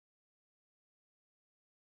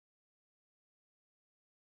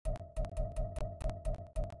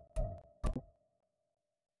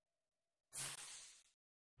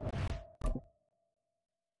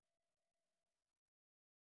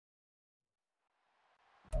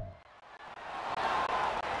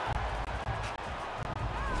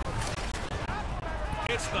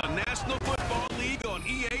It's the National Football League on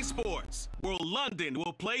EA Sports, where London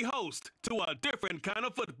will play host to a different kind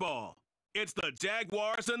of football. It's the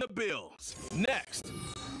Jaguars and the Bills. Next,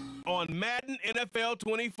 on Madden NFL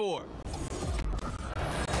 24.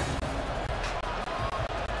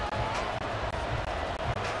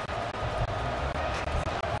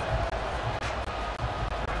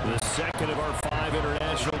 The second of our 5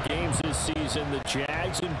 international games this season, the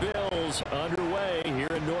Jags and Bills underway here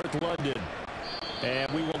in North London.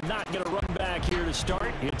 And we will not get a run back here to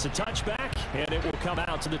start. It's a touchback, and it will come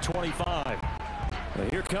out to the 25.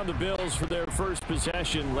 Here come the Bills for their first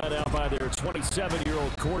possession, led out by their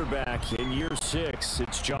 27-year-old quarterback in year 6.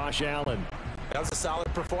 It's Josh Allen. That was a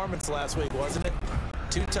solid performance last week, wasn't it?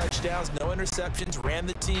 2 touchdowns, no interceptions, ran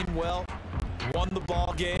the team well, won the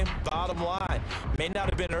ball game. Bottom line, may not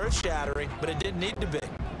have been earth-shattering, but it didn't need to be.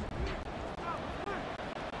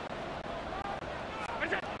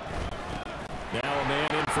 Now a man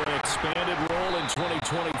in for an expanded role in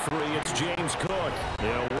 2023. It's James Cook.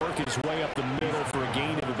 He'll work his way up the middle for a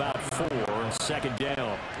gain of about 4, second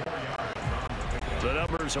down. The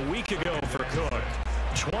numbers a week ago for Cook.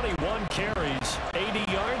 21 carries, 80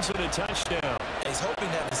 yards, and a touchdown. He's hoping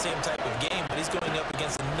to have the same type of game, but he's going up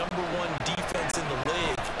against the #1 defense in the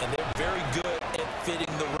league, and they're very good at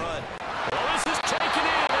fitting the run. Well, this is taken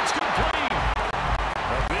in. It's complete.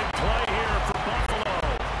 A big play here for Buffalo,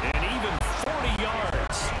 and even 40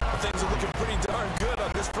 yards. Things are looking pretty darn good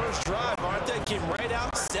on this first drive, aren't they? Came right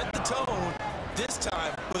out, set the tone, this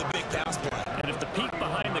time with a big pass play. And if the peek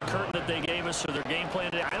behind the curtain that they gave us or their game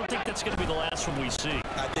plan, I don't think that's going to be the last one we see.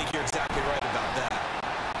 I think you're exactly right about that.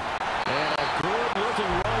 And a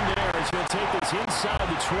good-looking run there is going to take us inside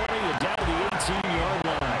the 20 and down to the 18-yard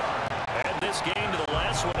line. And this game to the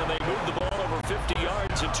last one, and they moved the ball over 50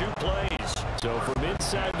 yards in 2 plays. So from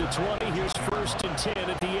inside the 20, here's 1st and 10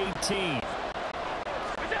 at the 18.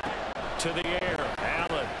 To the air,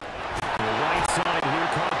 Allen. The right side here,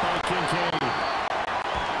 caught by Kincaid.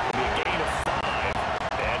 It'll be a gain of 5,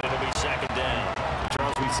 and it'll be second down.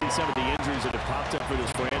 Charles, we see some of the injuries that have popped up for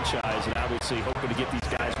this franchise, and obviously hoping to get these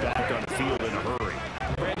guys back on the field in a hurry.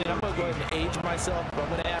 Brandon, I'm going to go ahead and age myself, but I'm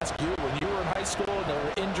going to ask you, when you were in high school and there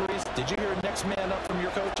were injuries, did you hear next man up from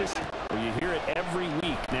your coaches? Well, you hear it every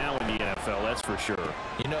week now in the NFL, that's for sure.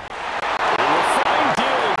 You know, we will find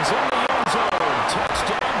Diggs in the end zone.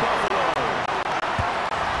 Touchdown, Buffalo.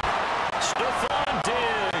 Stephon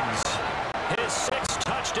Diggs, his 6th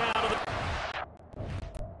touchdown of the...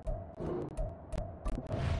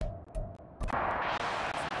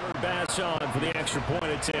 Bass on for the extra point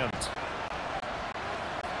attempt.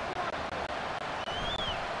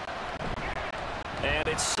 And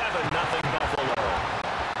it's 7-0 Buffalo.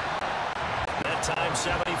 That time,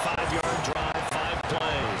 75-yard drive, 5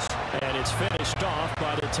 plays. And it's finished off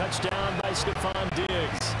by the touchdown by Stephon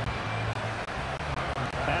Diggs.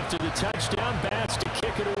 After the touchdown, Bats to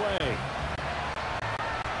kick it away.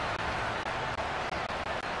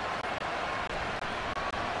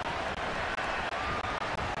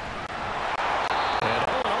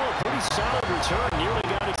 Solid return, nearly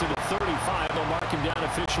got it to the 35. They'll mark him down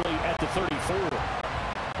officially at the 34.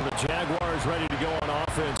 The Jaguars ready to go on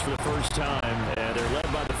offense for the first time, and they're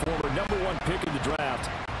led by the former #1 pick in the draft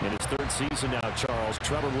in his 3rd season now, Charles,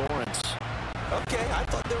 Trevor Lawrence. okay, I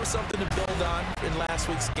thought there was something to build on in last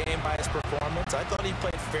week's game by his performance. I thought he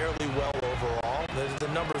played fairly well overall. The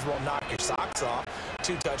numbers won't knock your socks off.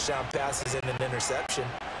 2 touchdown passes and an interception.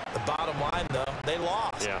 The bottom line, though, they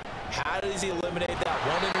lost. Yeah. How does he eliminate that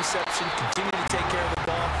 1 interception, continue to take care of the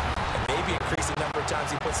ball, and maybe increase the number of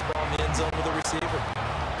times he puts the ball in the end zone with a receiver?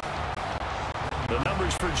 The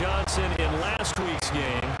numbers for Johnson in last week's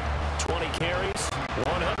game, 20 carries,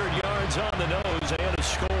 100 yards on the nose, and a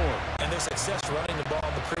score. And their success running the ball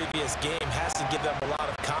in the previous game has to give them a lot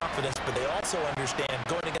of confidence, but they also understand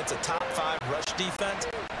going against a top 5 rush defense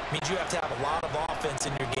means you have to have a lot of offense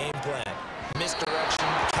in your game plan.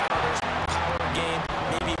 Misdirection, counters, power game,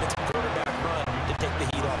 maybe even some quarterback run to take the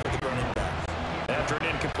heat off of the running back. After an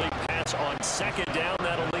incomplete pass on 2nd down,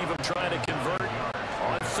 that'll leave him trying to convert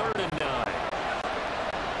on 3rd and 9.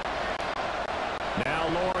 Now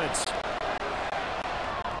Lawrence.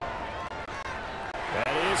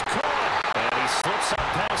 That is caught, and he slips up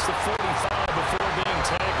past the 45 before being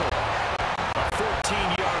tackled. A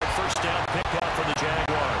 14-yard first down pickup for the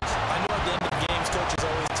Jaguars. I know at the end of games, coaches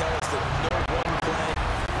always tell us that no one play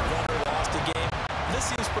won or lost a game. This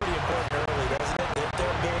seems pretty important early, doesn't it?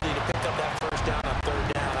 Their ability to pick up that first down on 3rd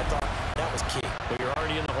down, I thought that was key. But you're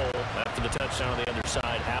already in the hole after the touchdown on the other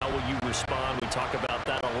side. How will you respond? We talk about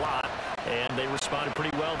that a lot, and they responded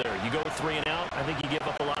pretty well there. You go 3 and out, I think you give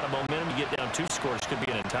up a lot of momentum. You get down 2 scores, could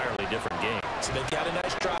be an entirely different game. So they've got a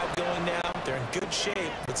nice drive going now. They're in good shape.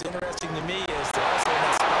 What's interesting to me is they're also in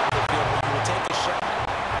that spot of the field where you will take a shot.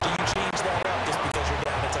 Do you change that up just because you're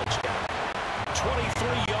down a touchdown?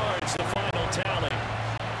 23 yards, the final tally.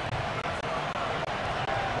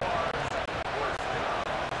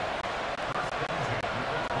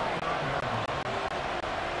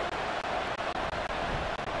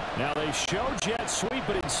 Now they show jet sweep,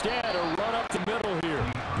 but instead a run up the middle here.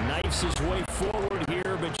 Knifes his way forward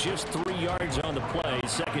here, but just 3 yards on the play.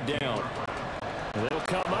 Second down. They'll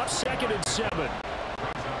come up 2nd and 7.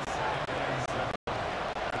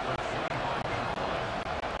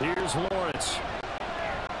 Here's Lawrence.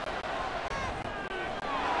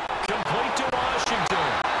 Complete to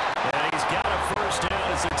Washington. And he's got a first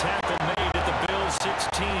down as the tackle made at the Bills'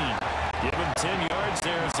 16. Give him 10 yards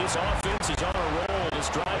there as this offense is on a roll. This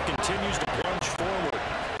drive continues to plunge forward.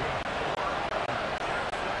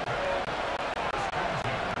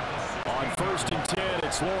 On 1st and 10,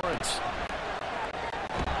 it's Lawrence.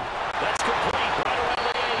 That's complete right around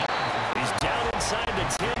the 8. He's down inside the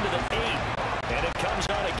 10 to the 8. And it comes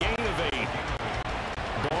on a gain of 8.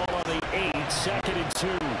 Ball on the 8, 2nd and 2.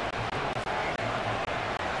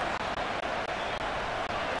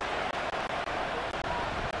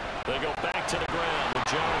 They go back to the ground with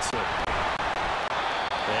Johnson.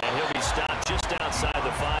 And he'll be stopped just outside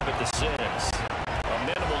the 5 at the 6. A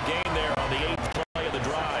minimal gain there on the 8th play of the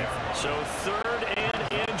drive. So 3rd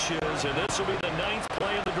and inches, and this will be the 9th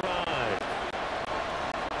play of the drive.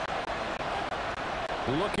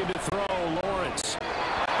 Looking to throw, Lawrence.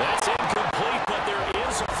 That's incomplete, but there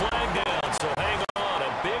is a flag down, so hang on.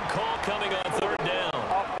 A big call coming on 3rd down.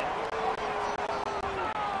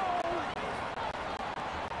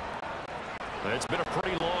 It's been a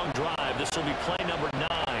pretty long drive. This will be play number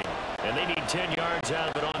 9, and they need 10 yards out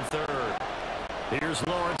of it on 3rd. Here's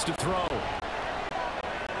Lawrence to throw.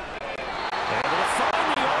 And they'll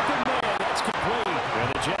find the open man. That's complete. And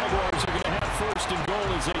the Jaguars are going to have 1st and goal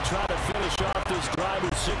as they try to finish off this drive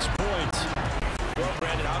with 6 points. Well,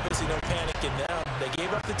 Brandon, obviously no panic in them. They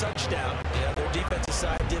gave up the touchdown. Yeah, their defensive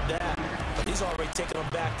side did that. But he's already taking them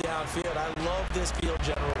back downfield. I love this field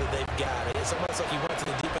general that they've got. It's almost like he went to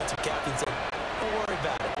the defensive captain and said, don't worry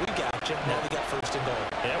about it. We got you. Now they got 1st and goal.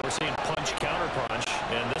 Yeah, we're seeing punch, counter punch,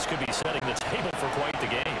 and this could be setting the table for quite the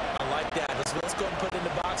game. I like that. Let's go and put it in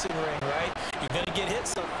the boxing ring, right? You're going to get hit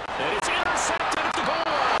some. And it's intercepted at the goal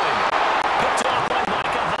line. Picked off by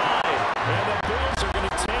Micah Hyde. And the Bills are going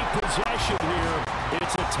to take possession here.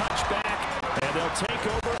 It's a touchback, and they'll take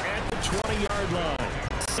over at the 20-yard line.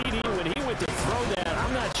 CD, when he went to throw that,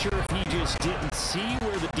 I'm not sure if he just didn't see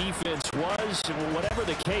where the defense was. Whatever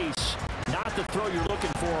the case, not the throw you're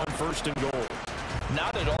looking for on 1st and goal.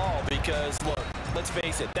 Not at all, because, look, let's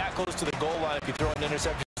face it, that close to the goal line, if you throw an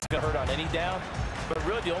interception, it's going to hurt on any down. But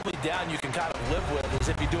really, the only down you can kind of live with is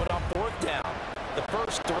if you do it on 4th down. The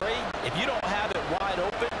first 3, if you don't have it wide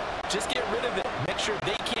open, just get rid of it. Make sure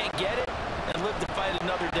they can't get it and live to fight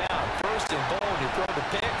another down. 1st and goal, you throw the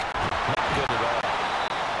pick, not good at all.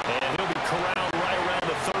 And he'll be corralled right around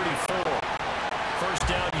the 34. 1st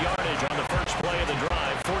down yardage on the first play of the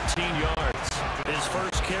drive, 14 yards. His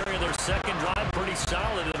first carry of their 2nd drive, pretty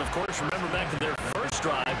solid. And, of course, remember back to their first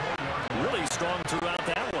drive, really strong throughout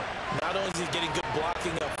that one. Not only is he getting good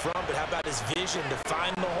blocking up front, but how about his vision to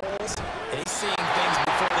find the holes? And he's seeing things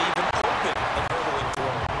before they even open and hurdling through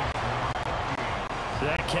them.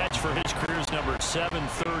 That catch for his career's number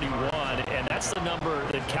 731, and that's the number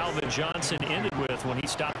that Calvin Johnson ended with when he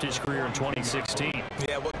stopped his career in 2016.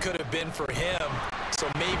 Yeah, what could have been for him. So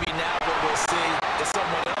maybe now what we'll see is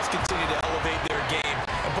someone else continue to elevate their game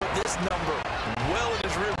and put this number well in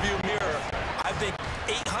his rearview mirror. I think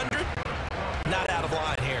 800, not out of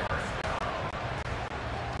line here.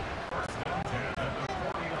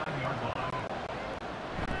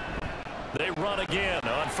 They run again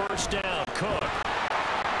on 1st down. Cook.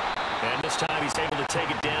 And this time he's able to take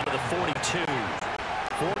it down to the 42.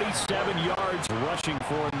 47 yards rushing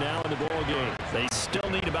for him now in the ball game. They still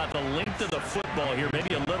need about the length of the football here,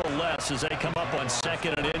 maybe a little less as they come up on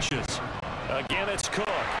 2nd and inches. Again, it's Cook.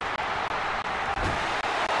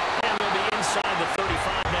 And they'll be inside the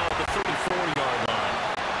 35 now at the 34-yard line.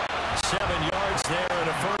 7 yards there and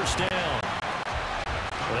a 1st down.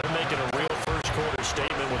 Well, they're making a real first-quarter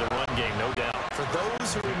statement with a run game, no doubt. For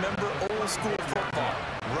those who remember old-school football,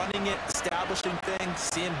 running it, establishing things,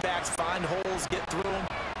 seeing backs find holes, get through them,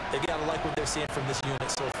 they've got to like what they're seeing from this unit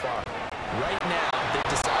so far. Right now, they've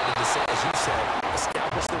decided to, say, as you said,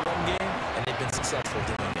 establish the run game, and they've been successful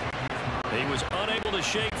doing it. He was unable to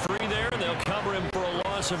shake free there, and they'll cover him for a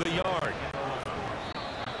loss of a yard.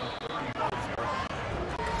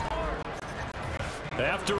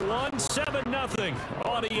 After one, 7-0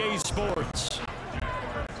 on EA Sports.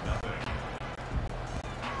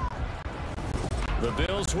 The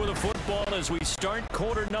Bills with a football as we start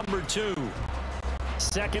quarter number 2.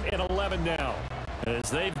 2nd and 11 now, as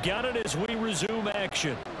they've got it as we resume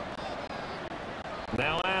action.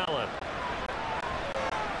 Now Allen.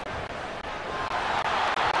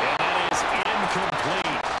 And that is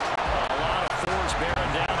incomplete. A lot of force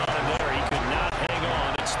bearing down on him there. He could not hang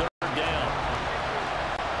on. It's 3rd down.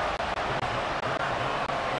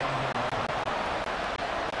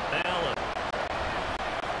 Allen.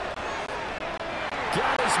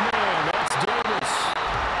 Got his man. That's Davis.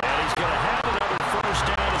 And he's going to have another first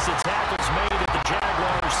down as the tackle's made at the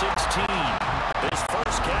Jaguars 16. His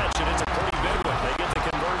first catch, and it's a pretty big one. They get the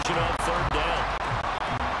conversion on 3rd down.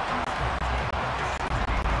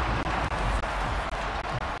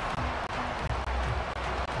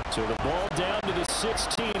 So the ball down to the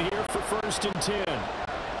 16 here for 1st and 10.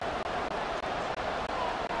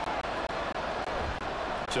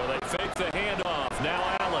 So they fake the handoff.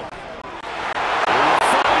 Now Allen.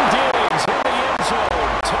 Find Diggs in the end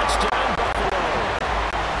zone. Touchdown Buffalo.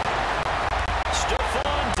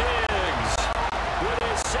 Stephon Diggs with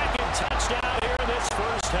his 2nd touchdown here in this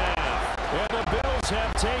first half. And the Bills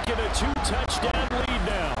have taken a 2-touchdown lead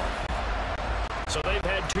now. So they've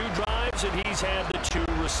had 2 drives, and he's had the 2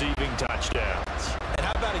 receiving touchdowns. And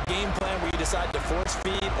how about a game plan where you decide to force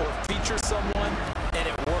feed or feature someone, and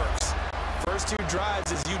it works? First 2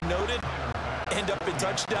 drives, as you noted, end up in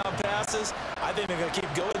touchdown passes. I think they're going to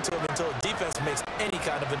keep going to them until the defense makes any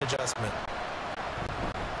kind of an adjustment.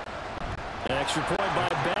 An extra point by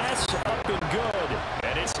Bass, up and good.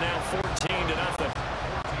 And it's now 14-0.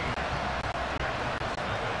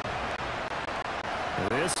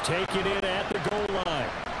 This taken in at the goal line.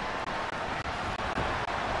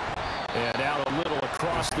 And out a little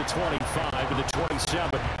across the 25 to the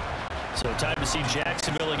 27. So time to see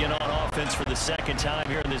Jacksonville again on offense for the 2nd time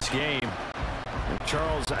here in this game.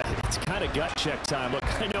 Charles, it's kind of gut check time. Look,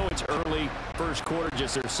 I know it's early, first quarter,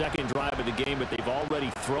 just their 2nd drive of the game, but they've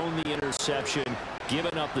already thrown the interception,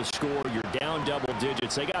 given up the score. You're down double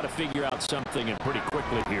digits. They got to figure out something, and pretty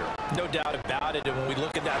quickly here. No doubt about it. And when we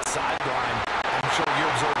look at that sideline, I'm sure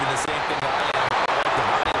you're observing the same thing I am. The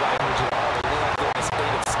body language and all. They look like they're in a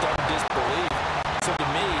state of stunned disbelief. So to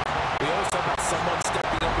me, we always talk about someone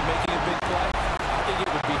stepping up and making a big play. I think it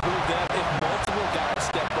would behoove them if multiple guys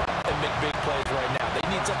step up and make big plays right now. They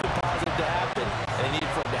need something positive to happen, and they need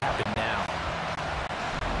for it to happen now.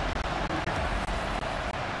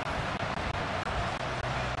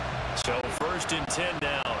 So 1st and 10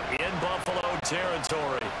 now in Buffalo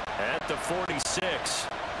territory at the 46.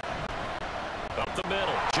 Up the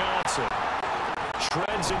middle, Johnson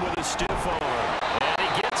shreds him with a stiff arm, and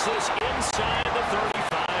he gets this inside the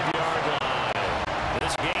 35-yard line.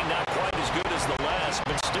 This game not quite as good as the last,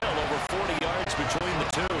 but still over 40 yards between the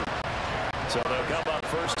 2. So they'll come up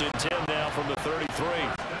 1st and 10 now from the 33.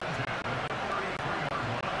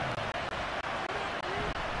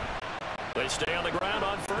 They stay on the ground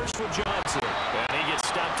on 1st with Johnson, and he gets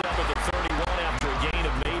stopped up at the 31 after a gain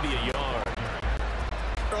of maybe a yard.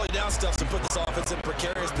 Early down stuff to put this offense in a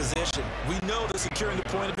precarious position. We know that securing the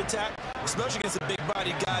point of attack, especially against the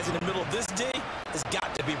big-bodied guys in the middle of this D, has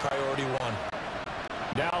got to be priority 1.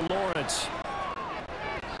 Now Lawrence.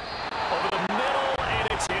 Over the middle, and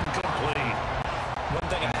it's incomplete. One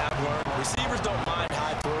thing I have learned, receivers don't mind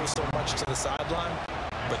high throws so much to the sideline,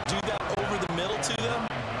 but do that over the middle to them,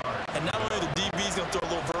 and not only the DB's going to throw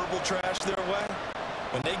a little verbal trash their way,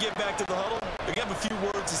 when they get back to the huddle, they're going to have a few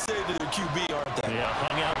words to say to their QB, aren't they? Yeah,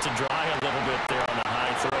 hung out to dry a little bit there on the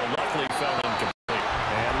high throw. Luckily fell incomplete.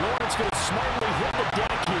 And Lawrence going to smartly hit the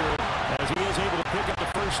deck here as he is able to pick up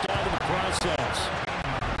the first down in the process.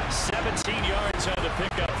 17 yards on the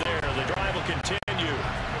pickup there. The drive will continue.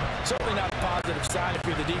 Certainly not a positive sign if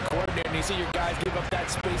you're the D coordinator and you see your guys give up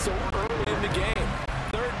that space so early in the game.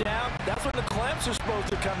 3rd down, that's when the clamps are supposed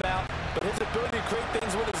to come out, but his ability to create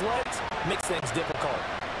things with his legs makes things difficult.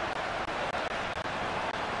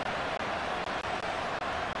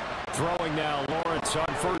 Throwing now, Lawrence on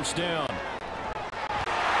 1st down.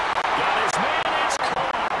 Got his man, it's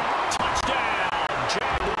caught. Touchdown,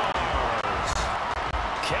 Jaguars.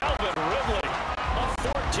 Calvin Ridley, a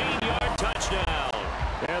 14-yard touchdown.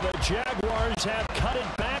 And the Jaguars have cut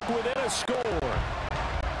it back within a score.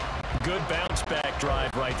 Good bounce back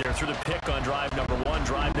drive right there through the pick on drive number 1.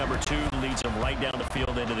 Drive number 2 leads them right down the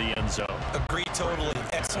field into the end zone. Agree totally.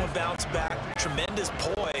 Excellent bounce back. Tremendous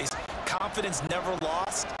poise. Confidence never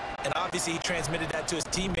lost. And obviously he transmitted that to his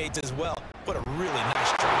teammates as well. What a really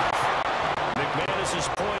nice drive. McManus's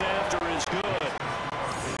point after is good.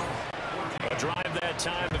 A drive that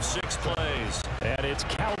 6 plays. And it's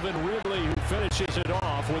Calvin Ridley who finishes it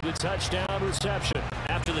off with a touchdown reception.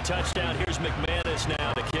 After the touchdown, here's McManus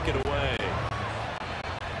now to kick it away.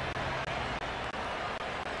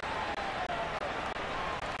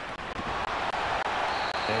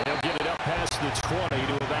 And he'll get it up past the 20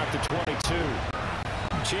 to about the 22.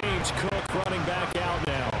 James Cook running back out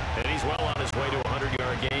now. And he's well on his way to a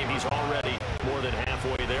 100-yard game. He's already more than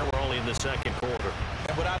halfway there. We're only in the second quarter.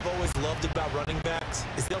 And what I've always loved about running backs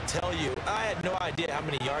is they'll tell you, I had no idea how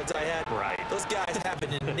many yards I had. Right. Those guys have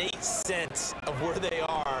an innate sense of where they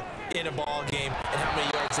are in a ball game and how many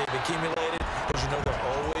yards they've accumulated, because you know they're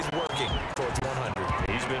always working towards 100.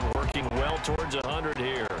 He's been working well towards 100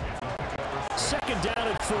 here. Second down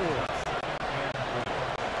at 4.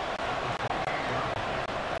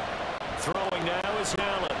 Throwing now is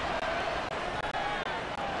Allen.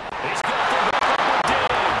 He's got the ball for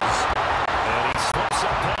Diggs. And he slips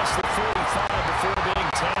up past the 45 before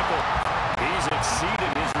being tackled. He's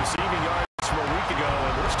exceeded his receiving yards from a week ago,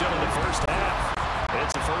 and we're still in the first half.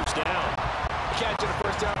 It's a first down. Catching a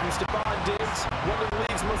first down from Stephon Diggs, one of the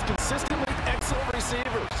league's most consistently excellent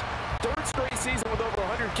receivers. Third straight season with over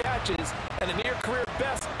 100 catches and a near career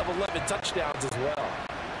best of 11 touchdowns as well.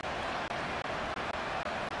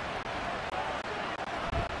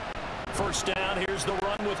 First down, here's the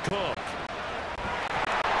run with Cook.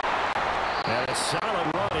 And a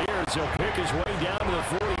solid run here as he'll pick his way down to the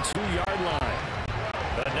 42-yard line.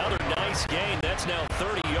 Another nice gain. That's now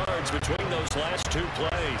 30 yards between those last 2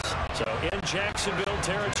 plays. So in Jacksonville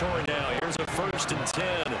territory now. Here's a 1st and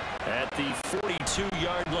 10 at the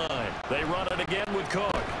 42-yard line. They run it again with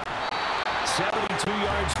Cook. 72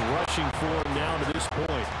 yards rushing for him now to this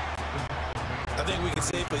point. I think we can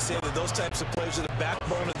safely say that those types of plays are the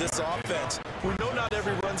backbone of this offense. We know not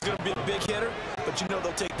every run's going to be a big hitter, but you know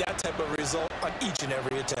they'll take that type of result on each and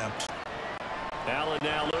every attempt. Allen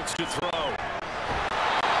now looks to throw.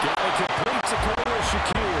 Guy completes a corner,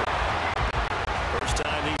 Shakir. First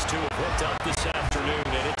time these two have hooked up this afternoon,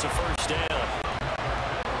 and it's a first down.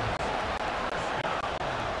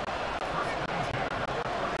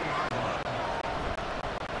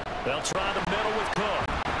 They'll try the middle with Cook.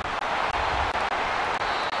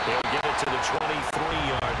 He'll get it to the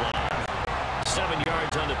 23-yard line. 7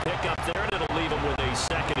 yards on the pickup there, and it'll leave him with a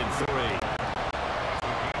 2nd and 3.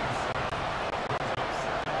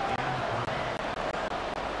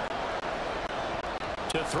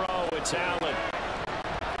 To throw, it's Allen.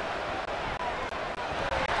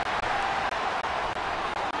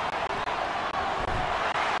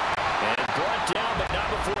 And brought down, but not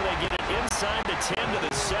before they get it inside the 10 to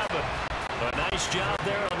the 7. A nice job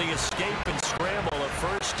there on the escape and scramble. A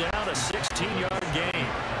first down, a 16-yard gain.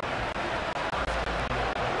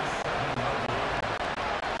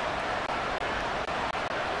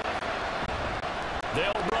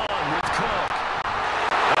 They'll run with Cook.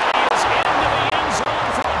 And he is into the end zone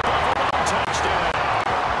for a Buffalo touchdown.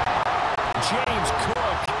 James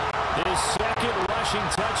Cook, his 2nd rushing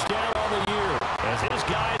touchdown on the year, as his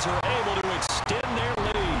guys are able to extend their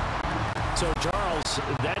lead. So, Charles,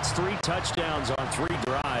 that's 3 touchdowns on 3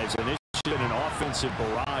 drives, and it's been an offensive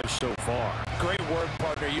barrage so far. Great word,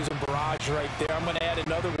 partner, using barrage right there. I'm going to add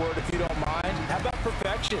another word if you don't mind. How about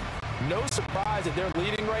perfection? No surprise that they're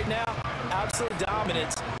leading right now. Absolute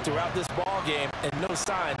dominance throughout this ball game and no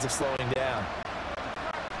signs of slowing down.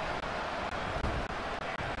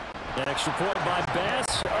 An extra point by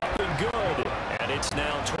Bass, up and good. And it's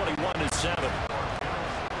now 21-7.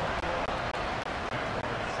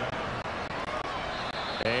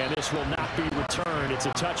 And this will not be returned. It's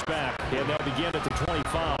a touchback, and they'll begin at the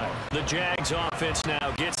 25. The Jags offense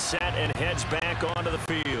now gets set and heads back onto the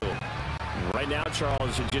field. Right now,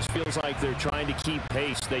 Charles, it just feels like they're trying to keep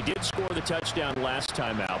pace. They did score the touchdown last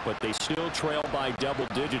time out, but they still trail by double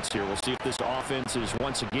digits here. We'll see if this offense is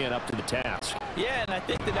once again up to the task. Yeah, and I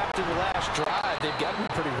think that after the last drive, they've got to be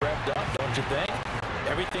pretty revved up, don't you think?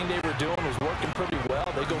 Everything they were doing was working pretty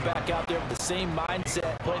well. They go back out there with the same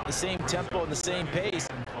mindset, play at the same tempo and the same pace.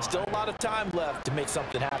 Still a lot of time left to make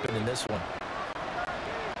something happen in this one.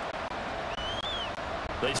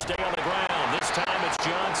 They stay on the ground. This time it's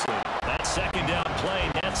Johnson. That second down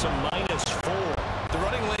play, that's a -4. The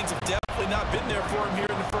running lanes have definitely not been there for him here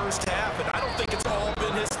in the first half, and I don't think it's all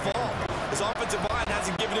been his fault. His offensive line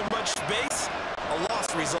hasn't given him much space. A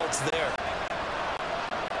loss results there.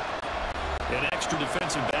 An extra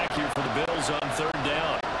defensive back here for the Bills on 3rd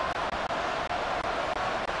down.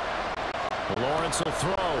 Lawrence will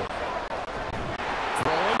throw.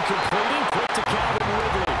 Throwing, completing, quick to Calvin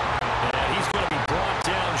Ridley. And he's going to be brought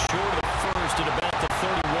down short of the first at about the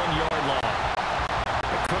 31-yard line.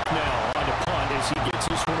 Cook now on the punt as he gets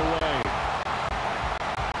this one away.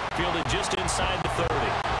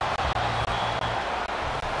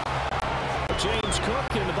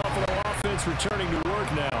 returning to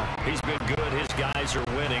work now. He's been good. His guys are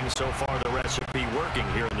winning. So far, the recipe working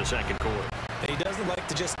here in the second quarter. And he doesn't like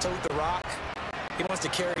to just tote the rock. He wants to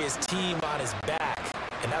carry his team on his back,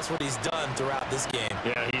 and that's what he's done throughout this game.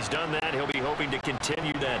 Yeah, he's done that. He'll be hoping to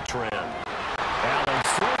continue that trend. Allen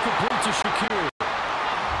throw complete to Shakir.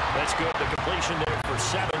 That's good. The completion there for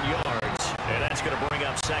 7 yards, and that's going to bring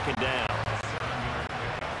up second down.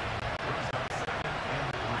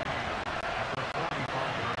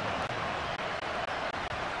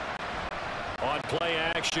 On play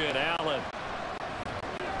action, Allen.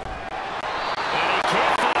 And he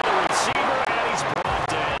can't find the receiver, and he's brought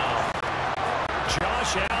down.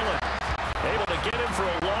 Josh Allen able to get him for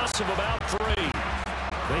a loss of about 3.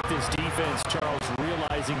 I think this defense, Charles,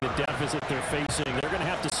 realizing the deficit they're facing, they're going to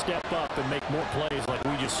have to step up and make more plays like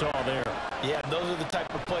we just saw there. Yeah, those are the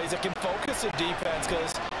type of plays that can focus a defense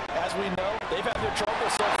because, as we know, they've had their trouble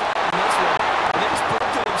so far in this one. And they just prove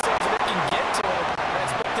to themselves that they can get to it. I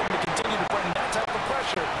expect them to continue to bring that type of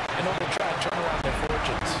pressure in order to try and turn around their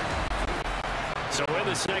fortunes. So in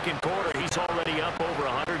the second quarter, he's already up over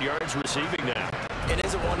 100 yards receiving now. And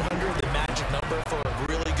isn't 100 the magic number for a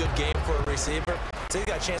really good game for a receiver? So he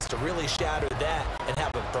got a chance to really shatter that and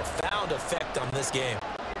have a profound effect on this game.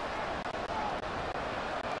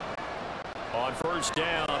 On first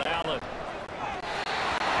down, Allen.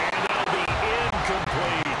 And that'll be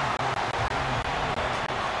incomplete.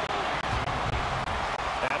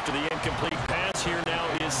 After the incomplete pass, here now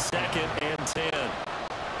is 2nd and 10.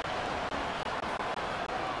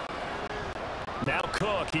 Now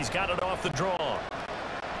Cook, he's got it off the draw.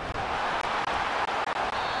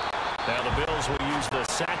 Now the Bills will use the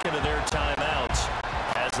second of their timeouts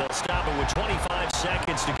as they'll stop it with 25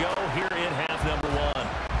 seconds to go here in half number 1.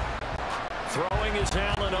 Throwing is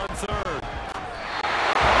Allen on 3rd.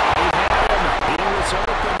 He was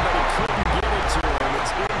open, but he couldn't get it to him.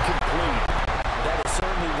 It's incomplete. That is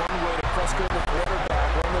certainly one way to frustrate the quarterback.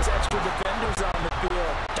 One of those extra defenders on the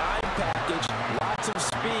field. Dime package, lots of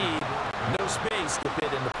speed, no space to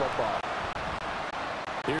fit in the football.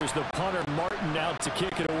 Here's the punter, Martin, out to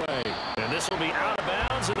kick it away. And this will be out of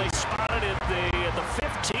bounds, and they spotted it at the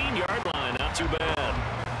 15-yard line. Not too bad.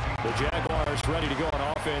 The Jaguars ready to go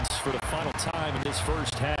on offense for the final time in this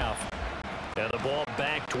first half. And the ball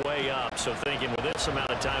backed way up, so thinking with this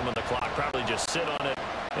amount of time on the clock, probably just sit on it,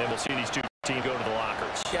 and we'll see these two teams go to the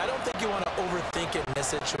lockers. Yeah, I don't think you want to overthink it in this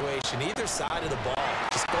situation. Either side of the ball.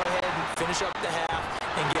 Just go ahead and finish up the half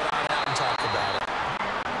and get on out and talk about it.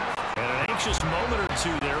 An anxious moment or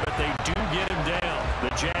two there, but they do get him down. The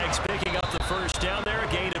Jags picking up the first down there, a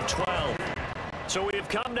gain of 12. So we've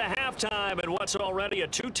come to halftime in what's already a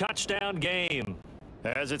 2-touchdown game.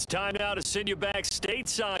 As it's time now to send you back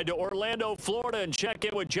stateside to Orlando, Florida, and check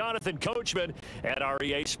in with Jonathan Coachman at our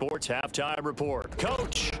EA Sports Halftime Report.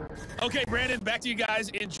 Coach. Okay, Brandon, back to you guys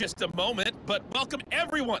in just a moment, but welcome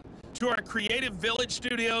everyone to our Creative Village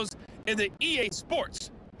studios in the EA Sports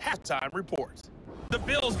Halftime Report. The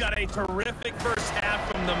Bills got a terrific first half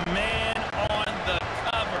from the man on the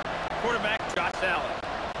cover, quarterback Josh Allen.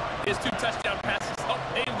 His 2 touchdown passes helped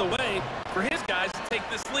pave the way for his guys to take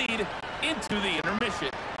this lead into the intermission.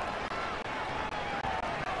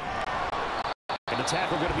 And the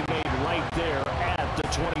tackle going to be made right there at the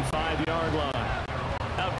 25-yard line.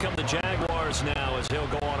 Out come the Jaguars now as he'll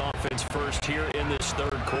go on offense first here in this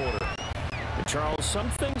third quarter. And Charles, some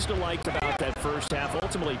things to like about that first half,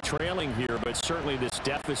 ultimately trailing here, but certainly this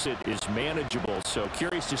deficit is manageable. So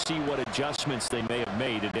curious to see what adjustments they may have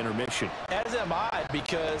made at intermission. As am I,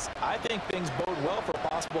 because I think things bode well for a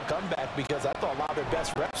possible comeback, because I thought a lot of their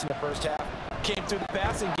best reps in the first half came through the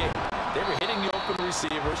passing game. They were hitting the open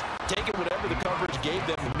receivers, taking whatever the coverage gave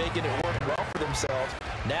them and making it work well for themselves.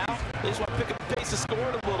 Now, they just want to pick up the pace of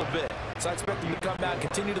scoring a little bit. So I expect them to come out and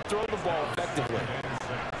continue to throw the ball effectively.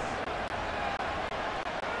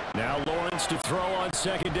 Now Lawrence to throw on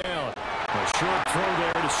second down. A short throw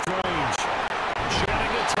there to Strange.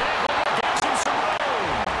 Shedding a tackle, gets him some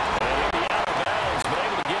room. And he'll be out of bounds, but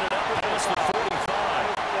able to get it up almost the 45.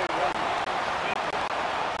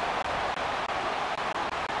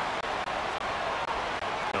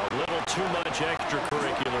 A little too much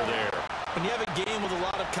extracurricular there. When you have a game with a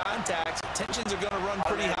lot of contacts, tensions are going to run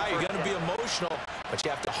pretty high. You're going to be emotional, but you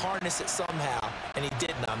have to harness it somehow, and he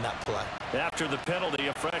didn't on that play. After the penalty,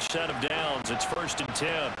 a fresh set of downs. It's 1st and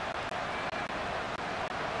 10.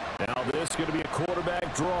 Now this is going to be a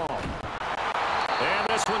quarterback draw. And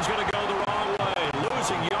this one's going to go the wrong way.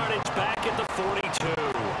 Losing yardage back at the 42.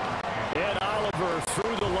 And Oliver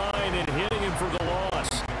through the line and hitting him for the loss.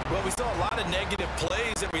 Well, we saw a lot of negative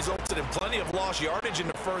plays that resulted in plenty of lost yardage in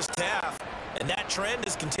the first half, and that trend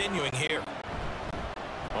is continuing here.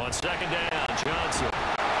 On second down, Johnson.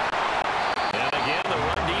 And again, the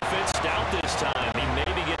run defense stout this time. He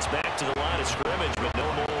maybe gets back to the line of scrimmage, but no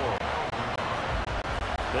more.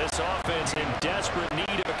 This offense in desperate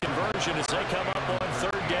need of a conversion as they come up on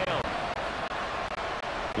third down.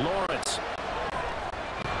 Lawrence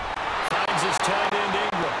finds his tight end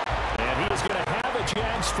Ingram. And he is going to have a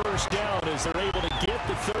Jags first down as they're able to get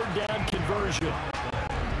the third down conversion.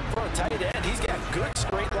 For a tight end, he's got good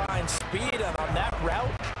straight line speed, and on that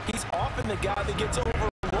route, he's often the guy that gets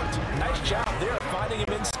overlooked. Nice job there finding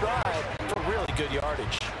him in stride for really good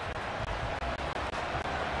yardage.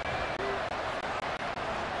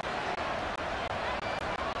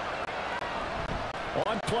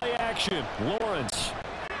 On play action, Lawrence.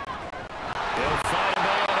 They'll find a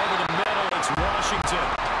man over the middle. It's Washington.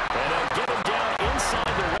 And they'll get him down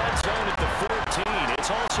inside the red zone at the 14.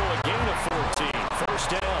 It's also a gain of 14. First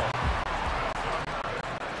down.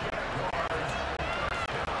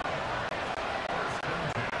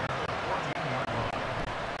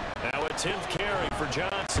 Now a 10th carry for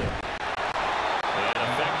Johnson. And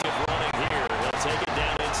effective running here. They'll take it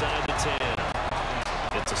down inside the 10.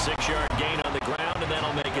 It's a 6-yard gain on the ground, and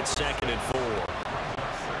that'll make it 2nd and 4.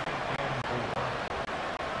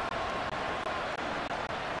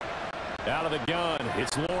 Out of the gun,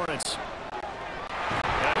 it's Lawrence.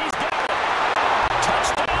 And he's got it!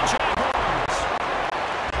 Touchdown, Jaguars!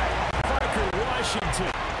 Parker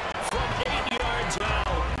Washington from 8 yards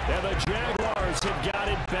out. And the Jaguars have got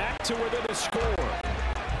it back to within a score.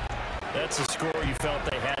 That's a score you felt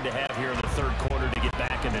they had to have here in the third quarter to get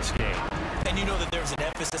back in this game. And you know that there's an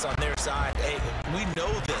emphasis on their side. Hey, we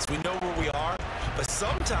know this. We know where we are. But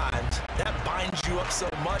sometimes that binds you up so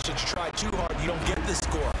much that you try too hard, you don't get the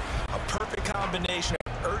score. A perfect combination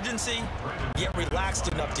of urgency, yet relaxed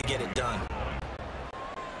enough to get it done.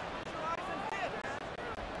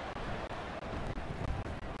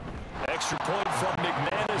 Extra point from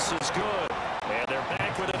McManus is good. And they're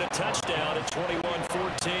back within a touchdown at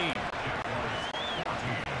 21-14.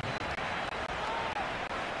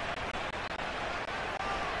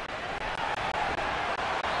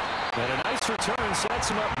 And a nice return sets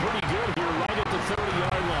him up pretty good here right at the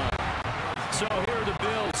 30-yard line. So here are the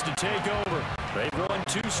Bills to take over. They've won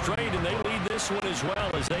 2 straight, and they lead this one as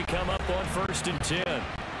well as they come up on 1st and 10.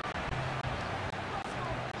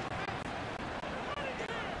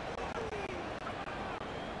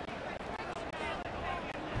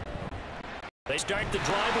 They start the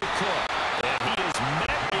drive with Cook, and he is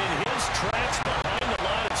met in his tracks behind the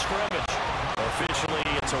line of scrimmage. Officially,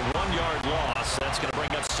 it's a 1-yard loss. That's going to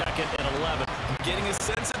bring up 2nd and 11. I'm getting a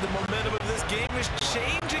sense that the momentum of this game is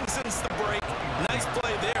changing since the break. Nice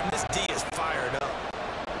play there, and this D is fired up.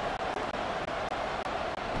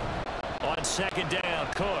 On 2nd down,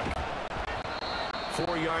 Cook.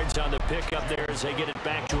 4 yards on the pickup there as they get it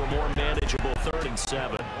back to a more manageable 3rd and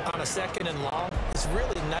 7. On a 2nd and long, it's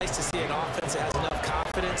really nice to see an offense that has enough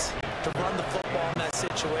confidence to run the football in that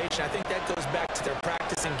situation. I think that goes back to their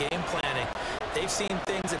practice and game planning. They've seen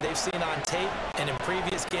things that they've seen on tape and in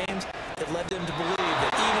previous games that led them to believe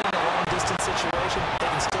that even in a long-distance situation, they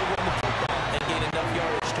can still run the football and gain enough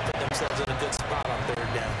yardage to put themselves in a good spot on 3rd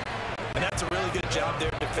down. And that's a really good job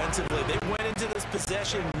there defensively. They went into this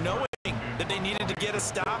possession knowing that they needed to get a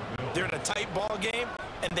stop. They're in a tight ball game,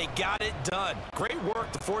 and they got it done. Great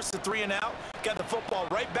work to force the 3 and out. Got the football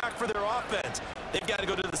right back for their offense. They've got to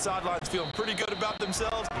go to the sidelines feeling pretty good about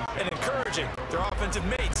themselves and encouraging their offensive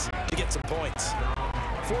mates to get some points.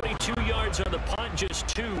 42 yards on the punt, just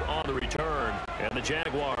 2 on the return. And the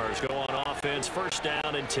Jaguars go on offense, 1st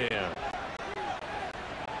down and 10.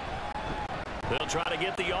 They'll try to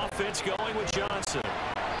get the offense going with Johnson.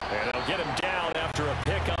 And they'll get him down after a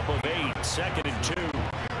pickup of 8, 2nd and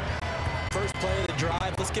 2. First play of the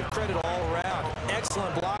drive, let's give credit all around.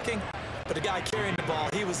 Excellent blocking, but the guy carrying the ball,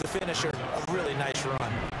 he was the finisher. A really nice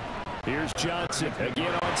run. Here's Johnson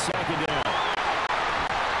again on 2nd down.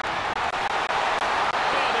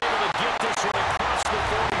 And able to get this one across the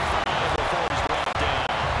 45 before he's brought down.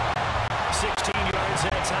 16 yards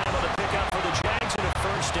that time on the pickup for the Jags and a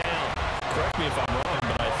 1st down. Correct me if I'm wrong,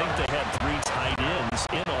 but I think they had 3 tight ends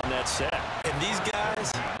in on that set. And these guys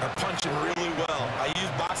are punching really well. I use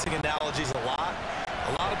boxing analogies a lot.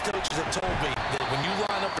 A lot of coaches have told me that when you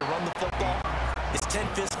line up to run the football, it's 10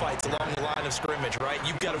 fistfights along the line of scrimmage, right?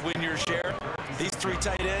 You've got to win your share. These 3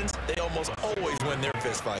 tight ends, they almost always win their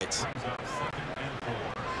fistfights.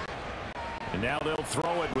 And now they'll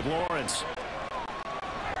throw it with Lawrence.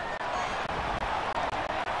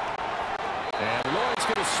 And Lawrence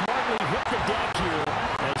going to smartly hit the deck here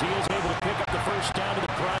as he is able to pick up the 1st down in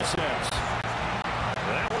the process.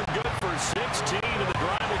 That one good for 16, and the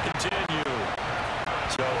drive will continue.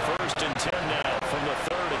 So 1st First and 10 now from the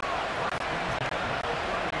 30.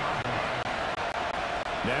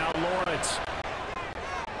 Now Lawrence.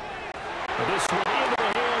 This one into the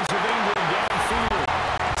hands of Ingram downfield.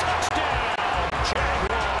 Touchdown,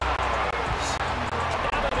 Jaguars.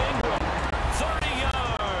 Evan Ingram, 30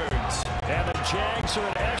 yards. And the Jags are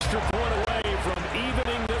an extra point away from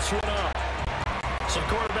evening this one up. So the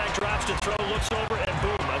quarterback drops to throw, looks over, and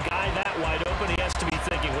boom, a guy that wide open, he has to be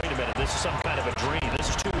thinking, wait a minute, this is some kind of a dream. This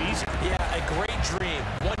is too easy. Yeah, a great dream.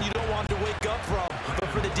 One you don't want to wake up from. But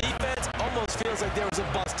for the defense, almost feels like there was a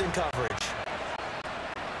bust in coverage.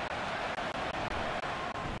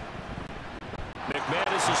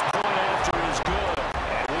 McManus's point after is good,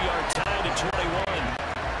 and we are tied at 21.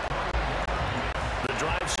 The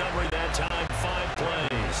drive summary that time, 5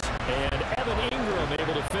 plays. And Evan Ingram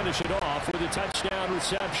able to finish it off with a touchdown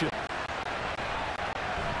reception.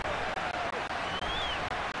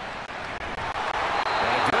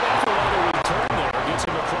 And a good effort on the return there. Gets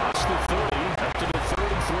him across the 30, up to the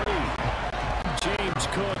 33. James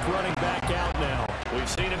Cook running back out now. We've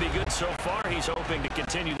seen him be good so far. He's hoping to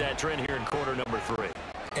continue that trend here in quarter number 3.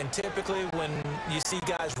 And typically when you see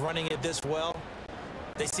guys running it this well,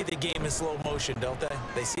 they see the game in slow motion, don't they?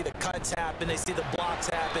 They see the cuts happen, they see the blocks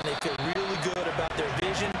happen, they feel really good about their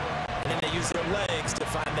vision, and then they use their legs to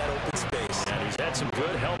find that open space. And he's had some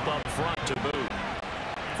good help up front to boot.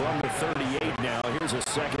 From the 38 now, here's a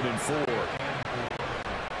 2nd and 4.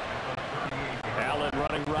 Allen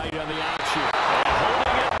running right on the option. And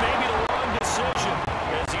holding it, maybe the wrong decision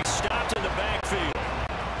as he stopped in the backfield.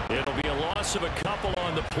 It'll be a loss of a couple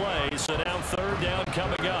on the play, so now 3rd down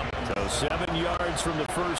coming up. So 7 yards from the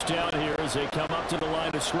first down here as they come up to the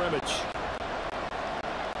line of scrimmage.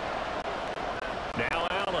 Now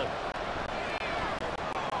Allen.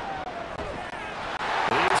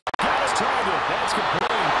 He's got his target. That's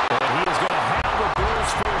complete. And he is going to have the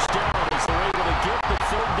Bills first down as they're able to get the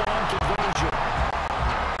 3rd down conversion.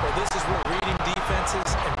 Well, this is where reading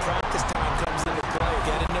defenses and practice time comes into play. You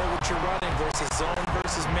got to know what you're running versus zone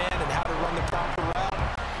versus man and how to run the proper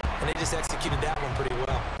route. And they just executed that one pretty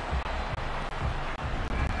well.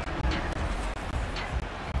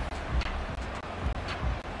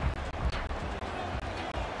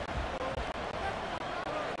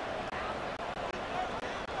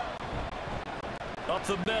 Up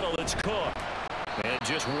the middle, it's Cook. And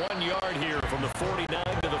just 1 yard here from the 49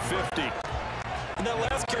 to the 50. And that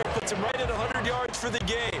last carry puts him right at 100 yards for the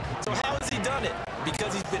game. So how has he done it?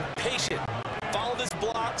 Because he's been patient, followed his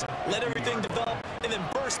blocks, let everything develop, and then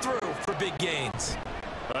burst through for big gains.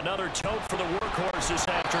 Another tote for the workhorse this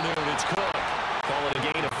afternoon. It's Cook. Call it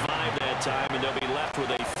a gain of 5 that time, and they'll be left with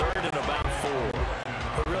a 3rd and about 4.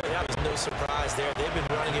 But really, that was no surprise there. They've been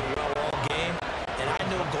running it well all game. And I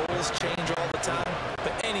know goals change all the time,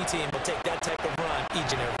 but any team will take that type of run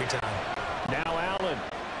each and every time. Now Allen.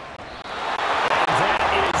 And that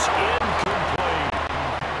is incomplete.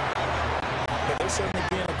 But they're certainly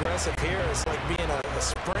being aggressive here. It's like being a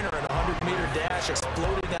sprinter in a 100-meter dash,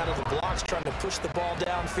 exploding out of the blocks, trying to push the ball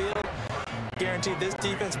downfield. Guaranteed this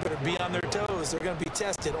defense better be on their toes. They're going to be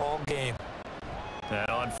tested all game. And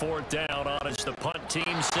on 4th down, Honest, the punt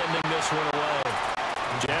team sending this one away.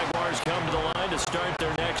 Jaguars come to the line to start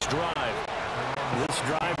their next drive. This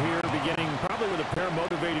drive here beginning probably with a pair of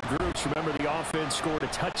motivated groups. Remember, the offense scored a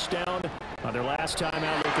touchdown on their last time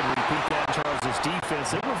out. They can repeat that. Charles's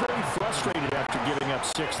defense, they were very frustrated after giving up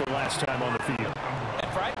 6 the last time on the field.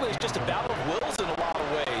 And frankly, it's just a battle of wills in a lot of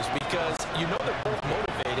ways because you know they're both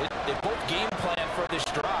motivated. They both game plan for this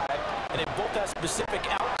drive, and they both have specific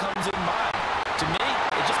outcomes in mind. To me,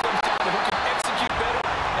 it just comes down to who can execute better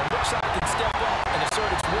and which side can step up and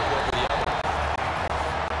assert its will over the other.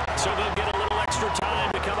 So they'll get a little extra time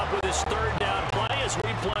to come up with his 3rd down play as we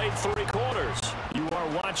play 3 quarters. You are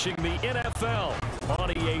watching the NFL on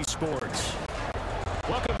EA Sports.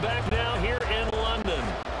 Welcome back now here in London.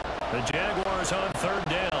 The Jaguars on 3rd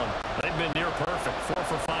down. They've been near perfect, 4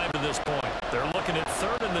 for 5 to this point. They're looking at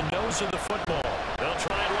 3rd in the nose of the football. They'll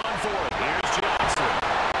try and run for it. Here's Johnson.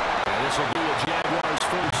 And this will be a Jaguars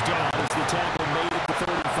first down as the tackle made at the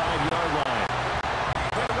 35-yard line.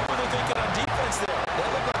 What were they thinking on defense there? That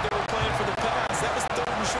looked like they were playing for the pass. That was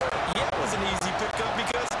 3rd and short. Yeah, it was an easy pickup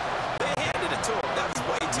because they handed it to him. That was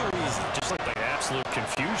way too easy. Just like the absolute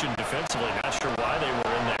confusion defensively. Not sure why they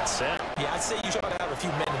were in that set. Yeah, I'd say you ought to have a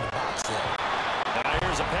few men in the box there. Now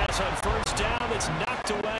here's a pass on first down that's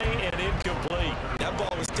knocked away and incomplete. That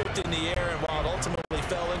ball was tipped in the air, and while it ultimately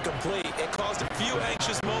fell incomplete, it caused a few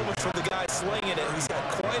anxious moments for the guy slinging it, who's got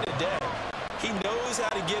quite a day. He knows how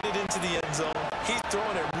to get it into the end zone. He's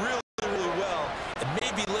throwing it really, really well, and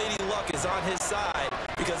maybe Lady Luck is on his side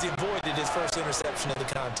because he avoided his first interception of the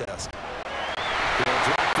contest. They'll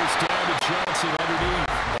drop this down to Johnson underneath.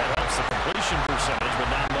 That helps the completion percentage, but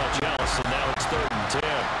not much else, and now it's 3rd and 10.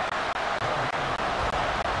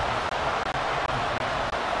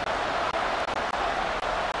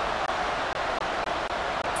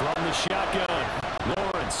 From the shotgun,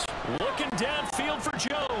 Lawrence looking downfield for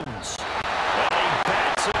Jones. And he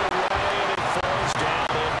bats it away, and it falls down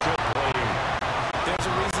incomplete. There's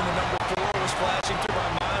a reason the number 4 was flashing through my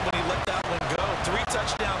mind when he let that one go. 3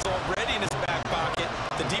 touchdowns already in his back pocket.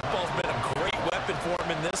 The deep ball's been a great weapon for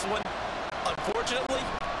him in this one. Unfortunately,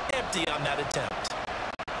 empty on that attempt.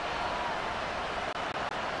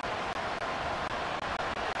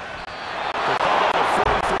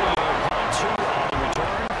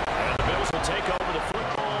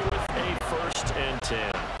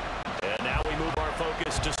 And now we move our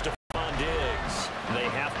focus to Stephon Diggs. They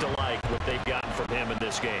have to like what they've gotten from him in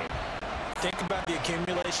this game. Think about the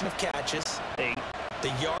accumulation of catches. 8.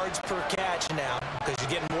 The yards per catch now, because you're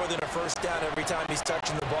getting more than a first down every time he's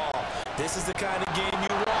touching the ball. This is the kind of game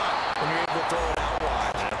you want when you're able to throw it out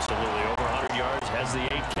wide. Absolutely. Over 100 yards, has the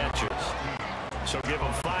 8 catches. So give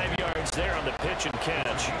him 5 yards there on the pitch and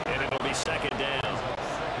catch, and it'll be 2nd down.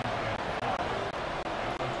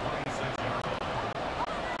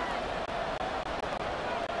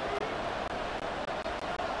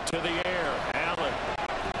 To the air, Allen.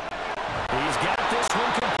 He's got this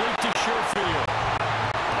one complete to Sherfield.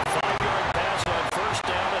 A 5-yard pass on first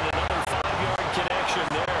down and another 5-yard connection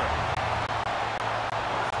there.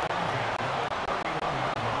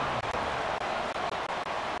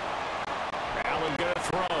 Allen gonna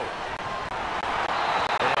throw.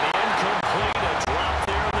 And incomplete, a drop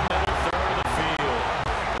there in the middle third of the field.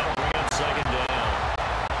 That'll bring up 2nd down.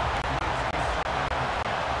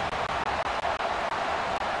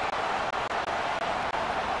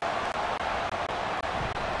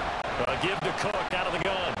 Give to Cook out of the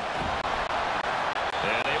gun.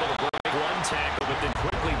 And able to break one tackle, but then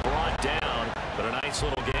quickly brought down. But a nice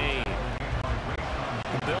little gain.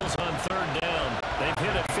 The Bills on 3rd down. They've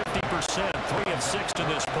hit at 50%, 3 of 6 to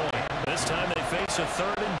this point. This time they face a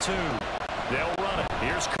 3rd and 2. They'll run it.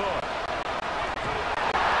 Here's Cook.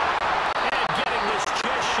 And getting this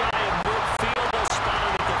just shy of midfield. They'll spot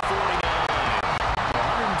it at the 49.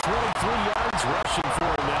 123 yards rushing for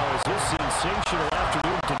him now as this sensational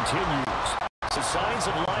afternoon continues. Some signs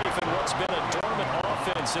of life in what's been a dormant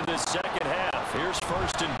offense in this second half. Here's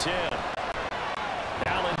 1st and 10.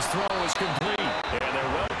 Allen's throw is complete, and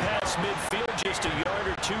they're well past midfield, just a yard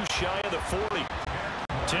or 2 shy of the 40.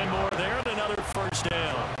 10 more there and another 1st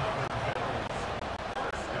down.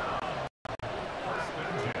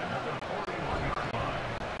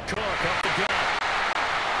 Cook up the gut.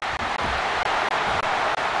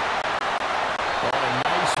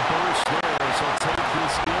 He'll take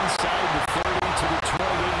this inside the 30 to the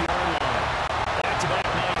 28-yard line. Back-to-back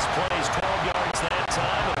nice plays, 12 yards that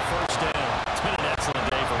time, and a 1st down. It's been an excellent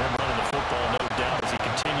day for him running the football, no doubt, as he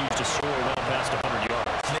continues to soar well past 100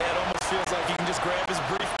 yards. Yeah, it almost feels like he can just grab his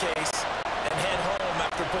briefcase and head home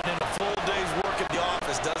after putting in a full day's work at the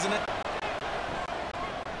office, doesn't it?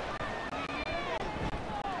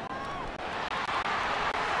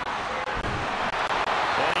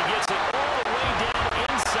 And he gets it all the way down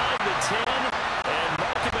inside the 10.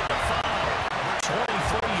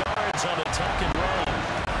 On a tuck and run.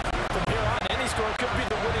 From here on, any score could be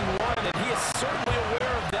the winning one, and he is certainly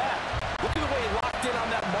aware of that. Look at the way he locked in on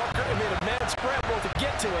that marker and made a mad scramble to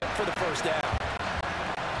get to it for the 1st down.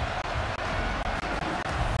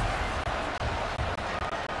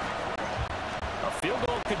 A field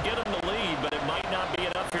goal could get him the lead, but it might not be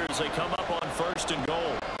enough here as they come up on 1st and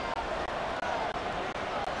goal.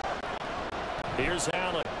 Here's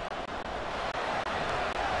Allen.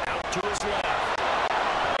 Out to his left.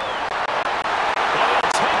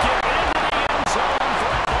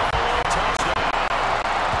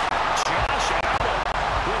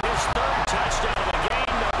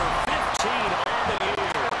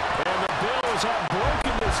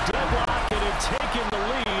 Taking the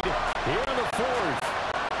lead here in the 4th.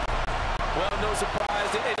 Well, no surprise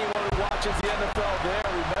to anyone who watches the NFL there.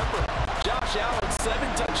 Remember, Josh Allen, 7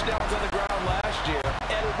 touchdowns on the ground last year,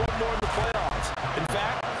 added 1 more in the playoffs. In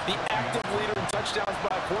fact, the active leader in touchdowns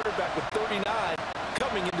by a quarterback with 39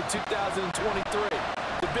 coming into 2023.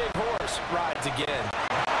 The big horse rides again.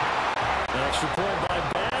 Extra point by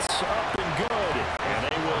Bass, up and good. And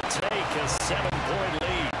they will take a 7-point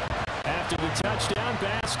lead. After the touchdown,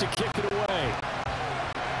 Bass to kick it away.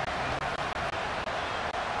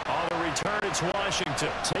 On the return, it's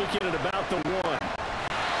Washington, taking it about the 1.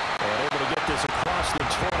 And able to get this across the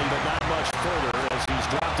 20, but not much further as he's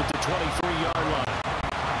dropped it to 23-yard line.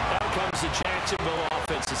 Now comes the Jacksonville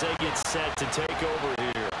offense as they get set to take over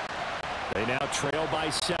here. They now trail by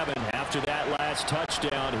 7 after that last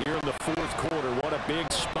touchdown here in the fourth quarter. What a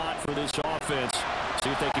big spot for this offense. See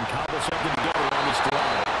if they can cobble something together on this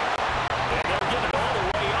drive. And they're getting all the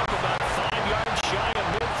way up about 5 yards shy of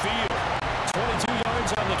midfield. 22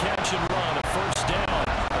 yards on the catch and run, a first down.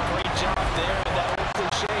 Great job there. That old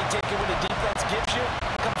cliche, taking what the defense gives you,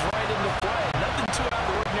 comes right into play. Nothing too out of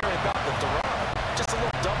the ordinary about the throw. Just a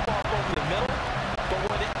little dump off over the middle. But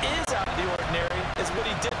what it is out of the ordinary is what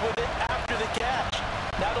he did with it after the catch.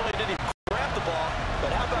 Not only did he grab the ball,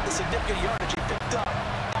 but how about the significant yardage he picked up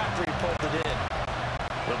after he pulled it in.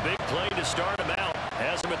 The big play to start him out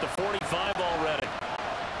has him at the 45 already.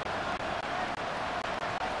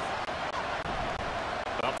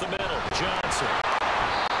 Up the middle, Johnson.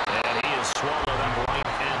 And he is swallowed up right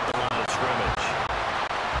at the line of scrimmage.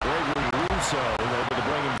 Gregory Russo able to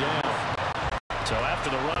bring him down. So after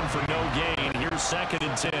the run for no gain, here's 2nd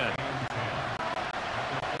and 10.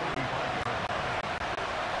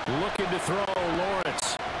 Looking to throw,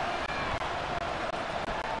 Lawrence.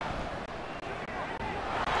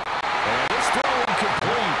 And this throw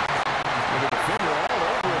incomplete. With a defender all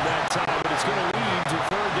over him that time, but it's going to lead to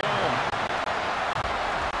 3rd down.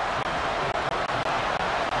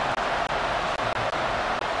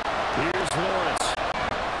 Here's Lawrence.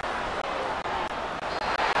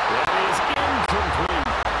 That is incomplete.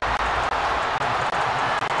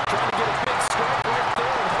 Trying to get a big strike right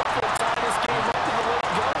there and hopefully tie this game up in the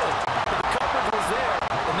late going. But the coverage was there,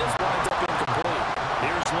 and this winds up incomplete.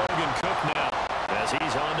 Here's Logan Cook now as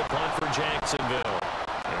he's on to punt for Jacksonville.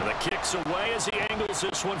 And the kick's away as he angles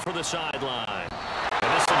this one for the sideline. And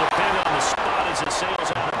this will depend on the spot as it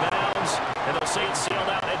sails out of bounds. And they'll say it sailed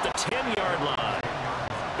out at the 10-yard line.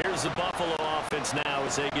 Here's the Buffalo offense now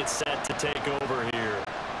as they get set to take over here.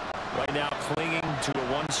 Right now clinging to a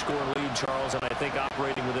 1-score lead, Charles, and I think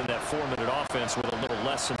operating within that 4-minute offense with a little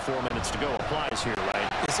less than 4 minutes to go applies here, right?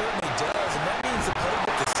 It certainly does, and that means the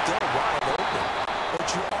playbook is still wide open. But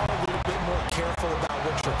you are a little bit more careful about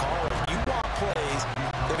what you're calling. You want plays,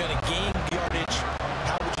 they're going to gain yardage,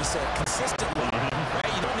 how would you say, consistently,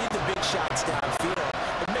 right? You don't need the big shots downfield,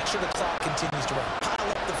 but make sure the clock continues to run. Pile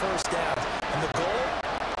up the first downs, and the goal,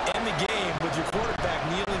 end the game with your quarterback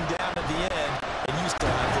kneeling down at the end, and you still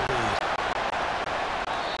have the lead.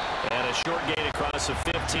 And a short gain across the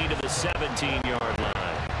 15 to the 17-yard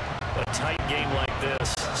line. A tight game like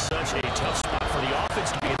this, such a tough spot for the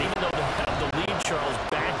offense to be in. Even though they have the lead, Charles,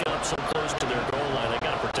 back up so close to their goal line, they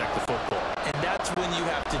got to protect the football. And that's when you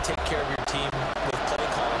have to take care of your team with play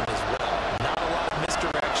calling as well. Not a lot of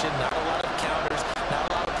misdirection, not a lot of counters, not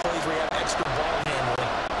a lot of plays where you have extra ball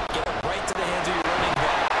handling. Get it right to the hands of your running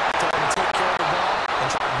back, tell them to take care of the ball, and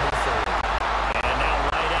try to move forward. And now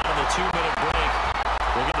right out of the 2-minute break,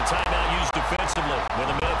 we'll get the timeout used defensively with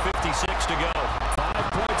 1:56 to go. 5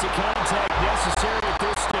 points of contact necessary at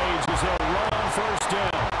this stage as they'll run on first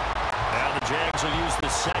down. Now the Jags will use the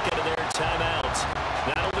second of their timeouts.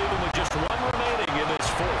 That'll leave them with just 1 remaining in this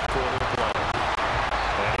fourth quarter play.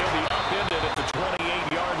 And he'll be upended at the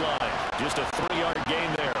 28-yard line. Just a 3-yard gain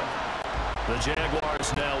there. The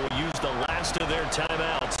Jaguars now will use the last of their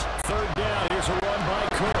timeouts. 3rd down, here's a run by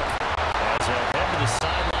Cook. As they'll head to the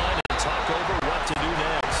sideline and talk over what to do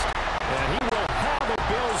next. And he will have the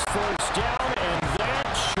Bills first down, and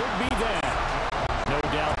that should be that. No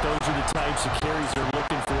doubt those are the types of carries they're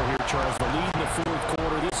looking for here, Charles. The lead in the fourth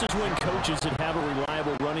quarter. This is when coaches that have a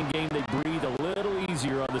reliable running game, they breathe a little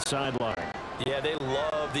easier on the sideline. Yeah, they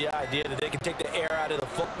love the idea that they can take the air out of the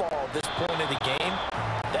football at this point in the game.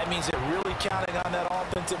 That means they're really counting on that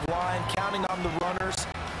offensive line, counting on the runners,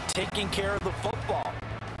 taking care of the football.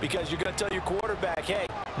 Because you're going to tell your quarterback, hey,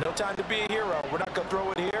 no time to be a hero. We're not going to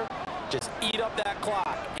throw it here. Just eat up that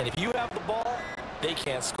clock. And if you have the ball, they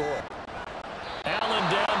can't score.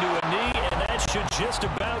 Allen down to a knee, and that should just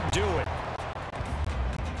about do it.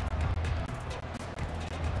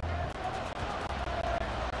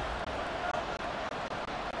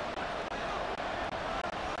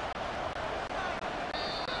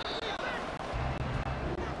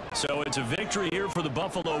 So it's a victory here for the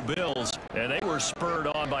Buffalo Bills, and they were spurred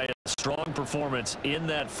on by a strong performance in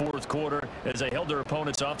that fourth quarter as they held their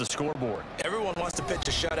opponents off the scoreboard. Everyone wants to pitch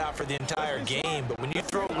a shutout for the entire game, but when you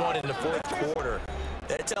throw one in the fourth quarter,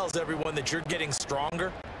 that tells everyone that you're getting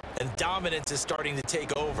stronger and dominance is starting to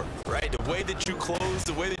take over, right? The way that you close,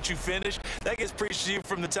 the way that you finish, that gets preached to you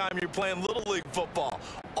from the time you're playing Little League football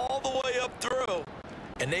all the way up through.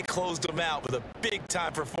 And they closed them out with a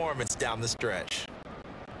big-time performance down the stretch.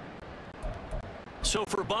 So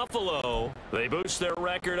for Buffalo, they boost their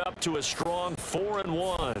record up to a strong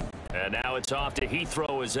 4-1. And now it's off to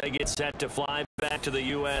Heathrow as they get set to fly back to the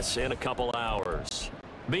U.S. in a couple hours.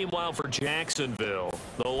 Meanwhile, for Jacksonville,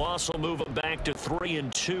 the loss will move them back to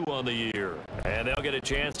 3-2 on the year. And they'll get a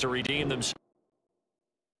chance to redeem themselves